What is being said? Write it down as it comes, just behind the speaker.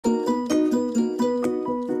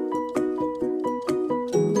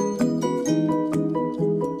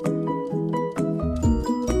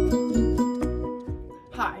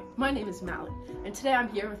I'm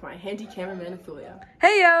here with my handy cameraman, Thulia.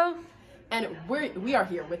 Hey, yo! And we are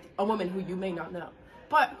here with a woman who you may not know,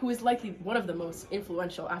 but who is likely one of the most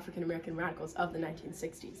influential African-American radicals of the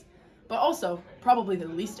 1960s, but also probably the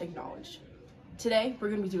least acknowledged. Today, we're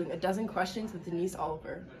going to be doing a dozen questions with Denise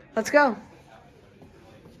Oliver. Let's go.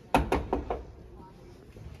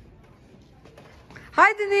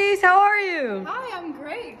 Hi, Denise. How are you? Hi, I'm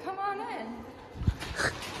great. Come on in.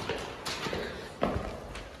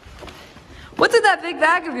 What's in that big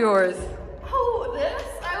bag of yours? Oh, this?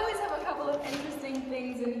 I always have a couple of interesting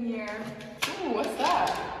things in here. Ooh, what's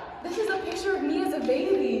that? This is a picture of me as a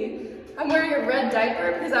baby. I'm wearing a red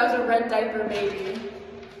diaper because I was a red diaper baby.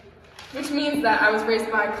 Which means that I was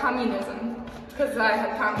raised by communism because I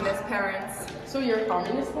had communist parents. So you're a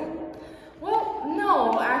communist then? Well,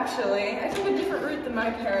 no, actually. I took a different route than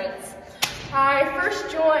my parents. I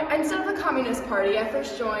first joined, instead of the Communist Party, I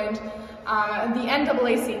first joined the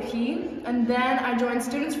NAACP, and then I joined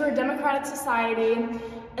Students for a Democratic Society,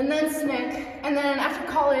 and then SNCC, and then after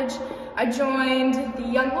college, I joined the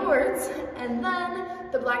Young Lords, and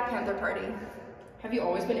then the Black Panther Party. Have you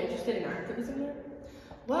always been interested in activism then?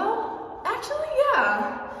 Well, actually,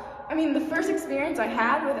 yeah. I mean, the first experience I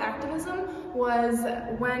had with activism was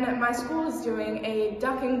when my school was doing a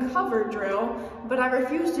duck and cover drill, but I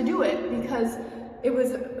refused to do it because it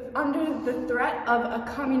was under the threat of a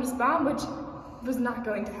communist bomb, which was not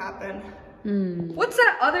going to happen. What's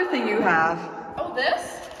that other thing you have? Oh,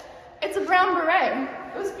 this? It's a brown beret.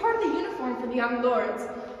 It was part of the uniform for the Young Lords.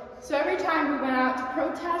 So every time we went out to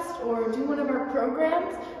protest or do one of our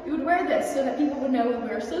programs, we would wear this so that people would know we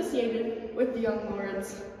were associated with the Young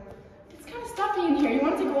Lords. It's kind of stuffy in here. You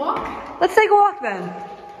want to take a walk? Let's take a walk then.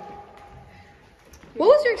 What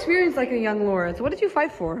was your experience like in Young Lords? What did you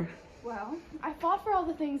fight for? Well, I fought for all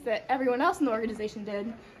the things that everyone else in the organization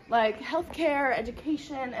did, like healthcare,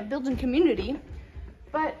 education, and building community.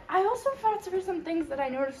 But I also fought for some things that I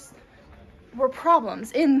noticed were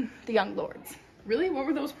problems in the Young Lords. Really? What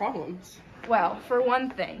were those problems? Well, for one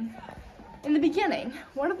thing, in the beginning,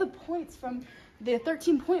 one of the points from the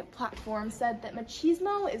 13-point platform said that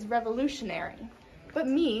machismo is revolutionary. But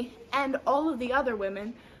me and all of the other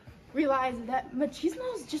women realized that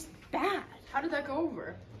machismo is just bad. How did that go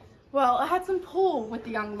over? Well, I had some pull with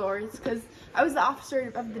the Young Lords because I was the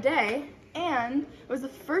officer of the day and I was the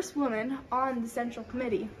first woman on the Central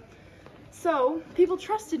Committee. So people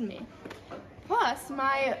trusted me. Plus,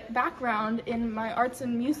 my background in my arts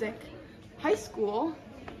and music high school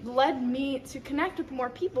led me to connect with more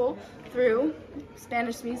people through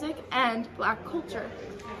Spanish music and Black culture.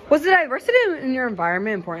 Was the diversity in your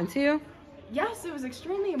environment important to you? Yes, it was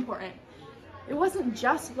extremely important. It wasn't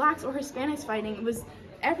just Blacks or Hispanics fighting, it was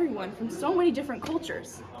everyone from so many different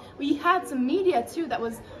cultures. We had some media too that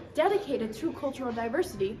was dedicated to cultural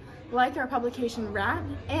diversity, like our publication RAD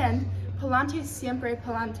and Palante Siempre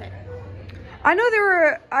Palante. I know there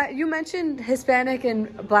were, you mentioned Hispanic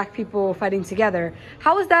and Black people fighting together.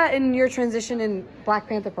 How was that in your transition in Black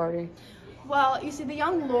Panther Party? Well, you see, the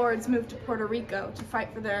Young Lords moved to Puerto Rico to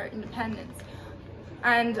fight for their independence.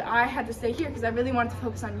 And I had to stay here because I really wanted to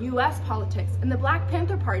focus on U.S. politics. And the Black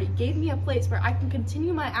Panther Party gave me a place where I can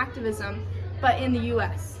continue my activism, but in the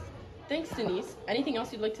U.S. Thanks, Denise. Anything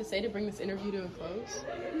else you'd like to say to bring this interview to a close?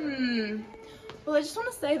 Well, I just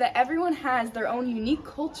want to say that everyone has their own unique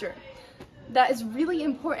culture. That is really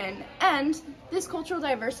important, and this cultural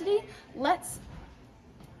diversity lets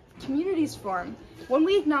communities form. When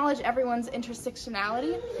we acknowledge everyone's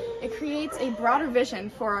intersectionality, it creates a broader vision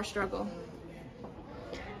for our struggle.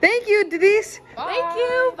 Thank you, Denise. Bye. Thank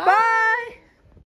you. Bye.